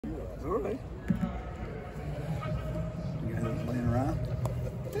All right. You guys are playing around?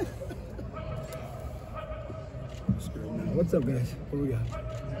 What's up, guys? What do we got?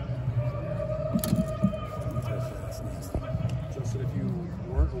 Justin, if you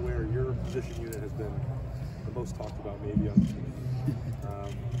weren't aware, your position unit has been the most talked about maybe on the team.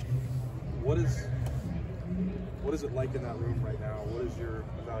 What is it like in that room right now? What is your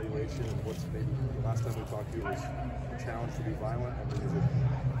evaluation, and what's maybe the last time we talked to you was a challenge to be violent? I mean, is it...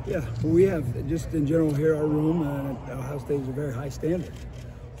 Yeah, well, we have, just in general here, our room at Ohio State is a very high standard.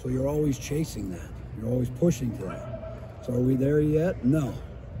 So you're always chasing that. You're always pushing to that. So are we there yet? No.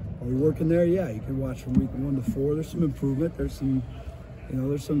 Are we working there? Yeah, you can watch from week 1 to 4. There's some improvement. There's some,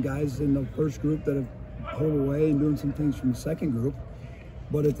 there's some guys in the first group that have pulled away and doing some things from the second group.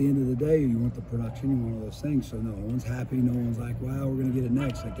 But at the end of the day, you want the production, you want all those things. So no one's happy. No one's like, wow, we're going to get it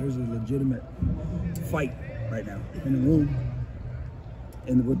next. Like, there's a legitimate fight right now in the room,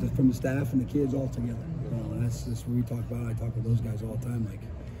 and from the staff and the kids all together. And that's what we talk about. I talk with those guys all the time. Like,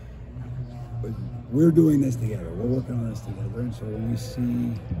 we're doing this together. We're working on this together. And so when we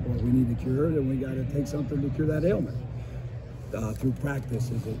see what we need to cure, then we got to take something to cure that ailment. Through practice,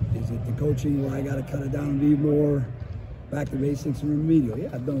 is it the coaching where I got to cut it down and be more back to basics and remedial? Yeah,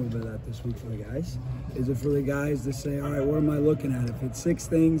 I've done a little bit of that this week for the guys. Is it for the guys to say, all right, what am I looking at? If it's 6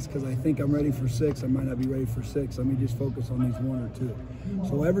 things, because I think I'm ready for 6, I might not be ready for 6. Let me just focus on these 1 or 2.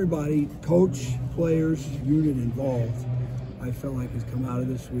 So everybody, coach, players, unit involved, I felt like has come out of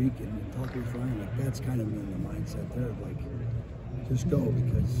this week and talking with Frye, like that's kind of been the mindset there of like, just go,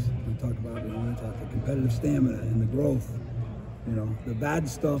 because we talk about, we talk the competitive stamina and the growth. The bad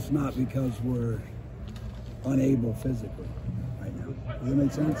stuff's not because we're unable physically right now. Does that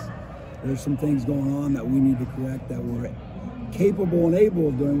make sense? There's some things going on that we need to correct that we're capable and able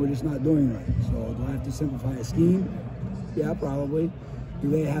of doing, we're just not doing right. So do I have to simplify a scheme? Yeah, probably. Do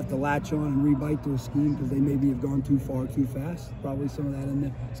they have to latch on and rebite to a scheme because they maybe have gone too far, too fast? Probably some of that in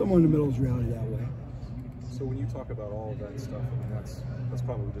there. Somewhere in the middle is reality that way. So when you talk about all of that stuff, I mean, that's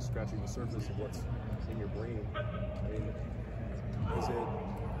probably just scratching the surface of what's in your brain. I mean, is it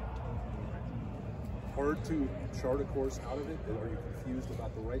hard to chart a course out of it? Are you confused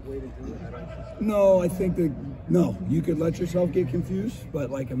about the right way to do it? No, I think that, no, you could let yourself get confused,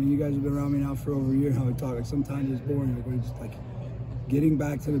 but like, I mean, you guys have been around me now for over a year. How we talk, like sometimes it's boring. Like we're just like getting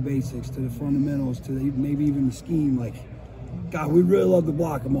back to the basics, to the fundamentals, to maybe even the scheme. Like, God, we really love to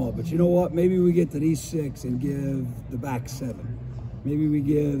block them all, but you know what? Maybe we get to these 6 and give the back 7. Maybe we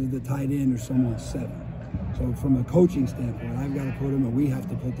give the tight end or someone 7. So from a coaching standpoint, I've got to put them, and we have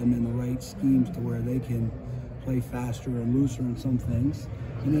to put them in the right schemes to where they can play faster and looser in some things.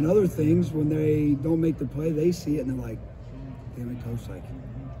 And then other things, when they don't make the play, they see it and they're like, damn it, coach, like,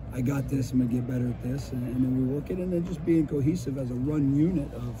 I got this, I'm going to get better at this. And then we work it, and then just being cohesive as a run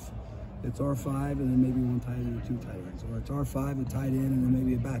unit of it's our 5 and then maybe 1 tight end or 2 tight ends. Or it's our 5, a tight end, and then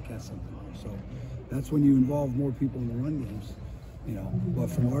maybe a back has something. So that's when you involve more people in the run games. But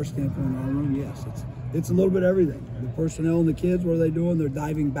from our standpoint in our room, yes, it's a little bit of everything. The personnel and the kids, what are they doing? They're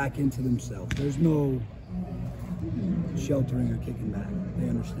diving back into themselves. There's no sheltering or kicking back. They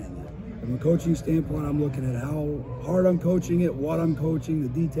understand that. From a coaching standpoint, I'm looking at how hard I'm coaching it, what I'm coaching, the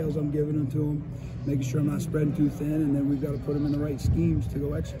details I'm giving them to them, making sure I'm not spreading too thin, and then we've got to put them in the right schemes to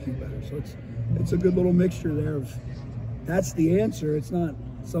go execute better. So it's a good little mixture there of, that's the answer. It's not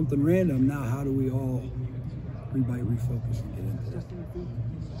something random. Now, how do we all rebite, refocus, and get into that?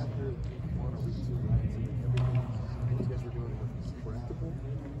 After 1 or week 2 nights and everything you guys were doing was correctable,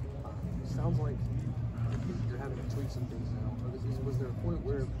 it sounds like you're having to tweak some things now. Was there a point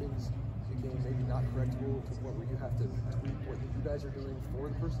where things became maybe not correctable to the point where you have to tweak what you guys are doing for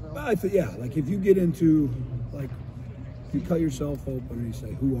the personnel? Yeah, like if you get into, like, you cut yourself open and you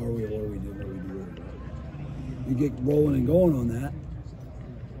say, who are we, what are we doing, what are we doing? You get rolling and going on that,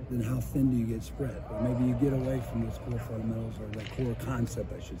 then how thin do you get spread? Or maybe you get away from those core fundamentals, or that core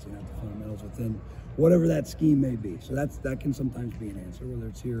concept, I should say, not the fundamentals, within whatever that scheme may be. So that can sometimes be an answer, whether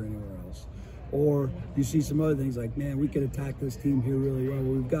it's here or anywhere else. Or you see some other things like, man, we could attack this team here really well.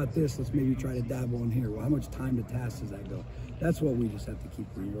 Well, we've got this, let's maybe try to dabble in here. Well, how much time to task does that go? That's what we just have to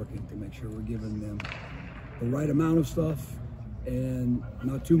keep reworking to make sure we're giving them the right amount of stuff and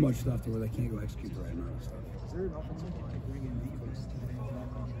not too much stuff to where they can't go execute the right amount of stuff. Is there an offensive line bring in defense to maybe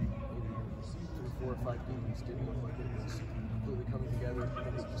 4 or 5 games didn't look like it was completely coming together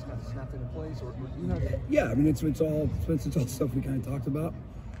and it just kind of snapped into place, or do you have? Yeah, I mean it's all stuff we kind of talked about.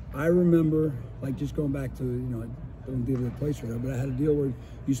 I remember, like, just going back to, I don't deal with the place right now, but I had a deal where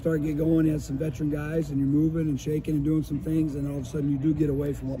you start get going, you had some veteran guys, and you're moving and shaking and doing some things, and all of a sudden you do get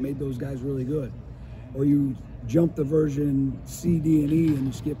away from what made those guys really good. Or you jump the version C, D, and E, and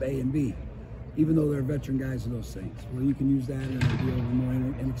you skip A and B, even though they're veteran guys of those things. Well, you can use that in a deal with a more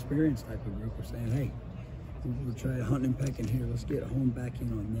inexperienced type of group of saying, hey, we're trying hunting and pecking here. Let's get honed back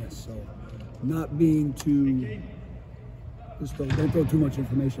in on this. So not being too, just don't throw too much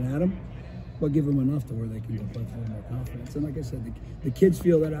information at them, but give them enough to where they can go play with a little more confidence. And like I said, the kids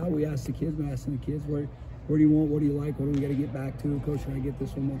feel that out. We ask the kids, we're asking the kids, where do you want, what do you like, what do we got to get back to? Coach, should I get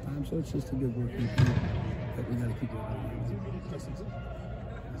this one more time? So it's just a good working team that we got to keep working on.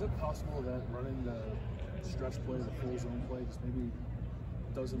 Is it possible that running the stretch play, the full zone play, just maybe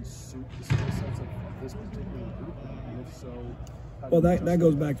doesn't suit the skill sets of this particular group? And if so, well, that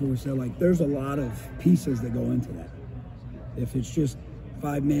goes back to what we said. Like, there's a lot of pieces that go into that. If it's just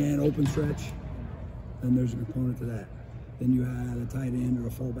 5-man open stretch, then there's a component to that. Then you add a tight end or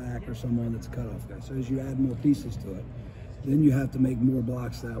a fullback or someone that's a cutoff guy. So as you add more pieces to it, then you have to make more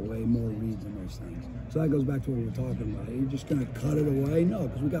blocks that way, more reads and those things. So that goes back to what we were talking about. You're just going to cut it away? No,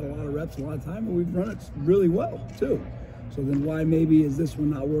 because we got a lot of reps, a lot of time, and we've run it really well too. So then why maybe is this one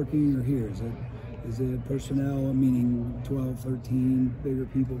not working or here? Is it personnel, meaning 12, 13 bigger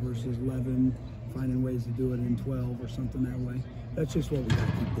people versus 11, finding ways to do it in 12 or something that way? That's just what we got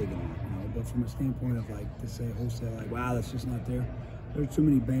to keep digging on, you know. But from a standpoint of like to say wholesale, like, wow, that's just not there. There's too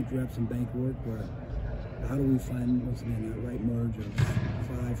many bank reps and bank work where how do we find, once again, that right merge of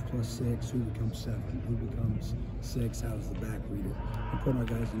 5 plus 6, who becomes 7, who becomes 6, how does the back read it? And put our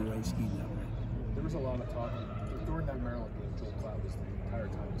guys in the right scheme that way. There was a lot of talk during that Maryland game. Joel Cloud was the entire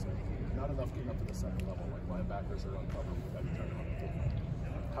time was like, not enough getting up to the second level, like linebackers are uncovered with every turn on the football.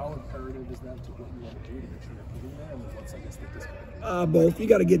 How imperative is that to what you want to do to make sure you're getting there? And what's, I guess, the disconnect? Both. You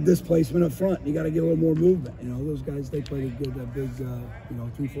got to get displacement up front. You got to get a little more movement. You know, those guys, they play that big, 3-4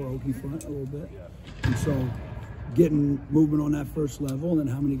 Okie front a little bit. Yeah. And so getting movement on that first level, and then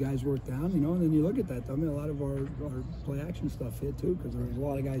how many guys work down, you know, and then you look at that. I mean, a lot of our play action stuff hit too, because there's a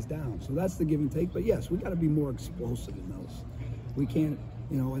lot of guys down. So that's the give and take. But yes, we got to be more explosive in those. We can't,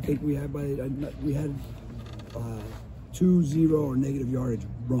 you know, I think we had 2 0 or negative yardage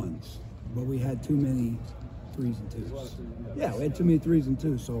runs, but we had too many 3s and 2s. Yeah, we had too many 3s and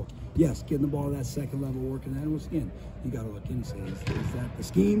 2s. So yes, getting the ball at that second level, working that. And once again, you got to look in and say, is that the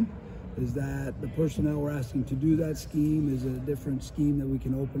scheme? Is that the personnel we're asking to do that scheme? Is it a different scheme that we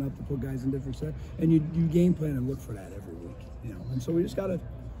can open up to put guys in different sets? And you game plan and look for that every week, you know. And so we just got to,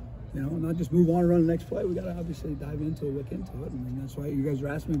 you know, not just move on and run the next play. We got to obviously dive into it, look into it. And that's why you guys are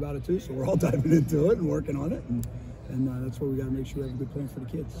asking me about it too. So we're all diving into it and working on it. And that's what we got to make sure we have a good plan for the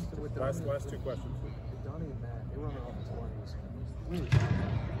kids. Last 2 questions. Donnie and Matt, they were on the offensive line. It was really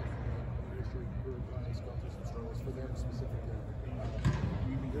initially really trying to go through some struggles for them specifically.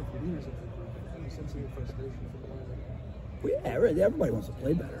 They're leaders of the group. Any sense of your frustration for the line? Well, yeah, everybody wants to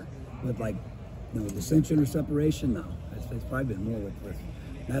play better. But like, you know, dissension or separation, no. It's probably been more with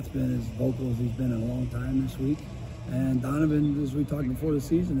Matt's been as vocal as he's been in a long time this week. And Donovan, as we talked before the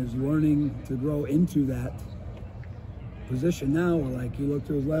season, is learning to grow into that position now, where like he looked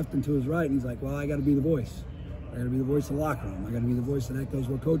to his left and to his right, and he's like, well, I got to be the voice. I got to be the voice of the locker room. I got to be the voice that echoes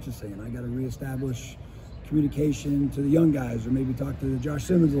what coach is saying. I got to reestablish communication to the young guys, or maybe talk to Josh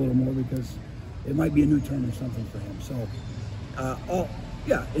Simmons a little more, because it might be a new term or something for him. So,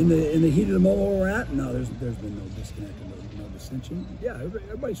 yeah, in the heat of the moment where we're at, no, there's been no disconnect and no dissension. Yeah,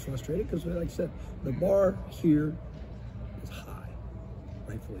 everybody's frustrated because, like I said, the bar here is high,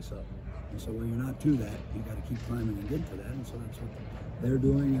 rightfully so. And so when you're not to that, you got to keep climbing and get to that. And so that's what they're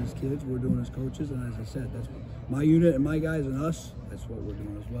doing as kids, we're doing as coaches. And as I said, that's what my unit and my guys and us, that's what we're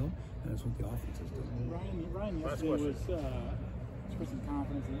doing as well. And that's what the offense is doing. Ryan yesterday was expressing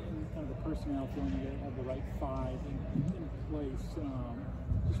confidence in kind of the personnel, feeling you have the right 5 in place.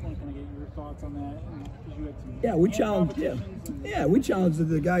 Just want to kind of get your thoughts on that. Because you had some we challenge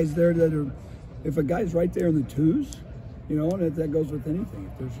the guys there that are, if a guy's right there in the 2s, you know, and that goes with anything.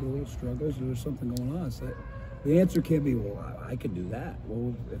 If there's little struggles or there's something going on, so the answer can't be, well, I could do that.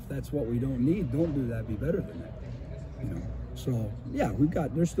 Well, if that's what we don't need, don't do that. Be better than that. You know. So yeah,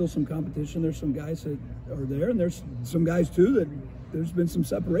 there's still some competition. There's some guys that are there, and there's some guys too that there's been some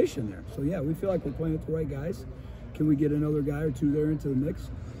separation there. So yeah, we feel like we're playing with the right guys. Can we get another guy or two there into the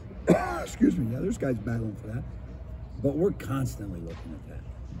mix? Excuse me. Yeah, there's guys battling for that, but we're constantly looking at that.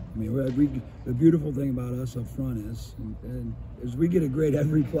 I mean, the beautiful thing about us up front is we get a grade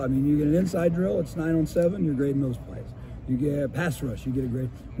every play. I mean, you get an inside drill, it's 9 on 7, you're grading those plays. You get a pass rush, you get a grade.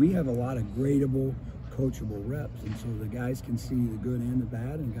 We have a lot of gradable, coachable reps, and so the guys can see the good and the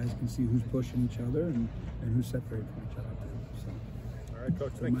bad, and guys can see who's pushing each other and who's separated from each other. So, all right,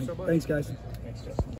 Coach, thank you so much. Thanks, guys. Thanks, Justin.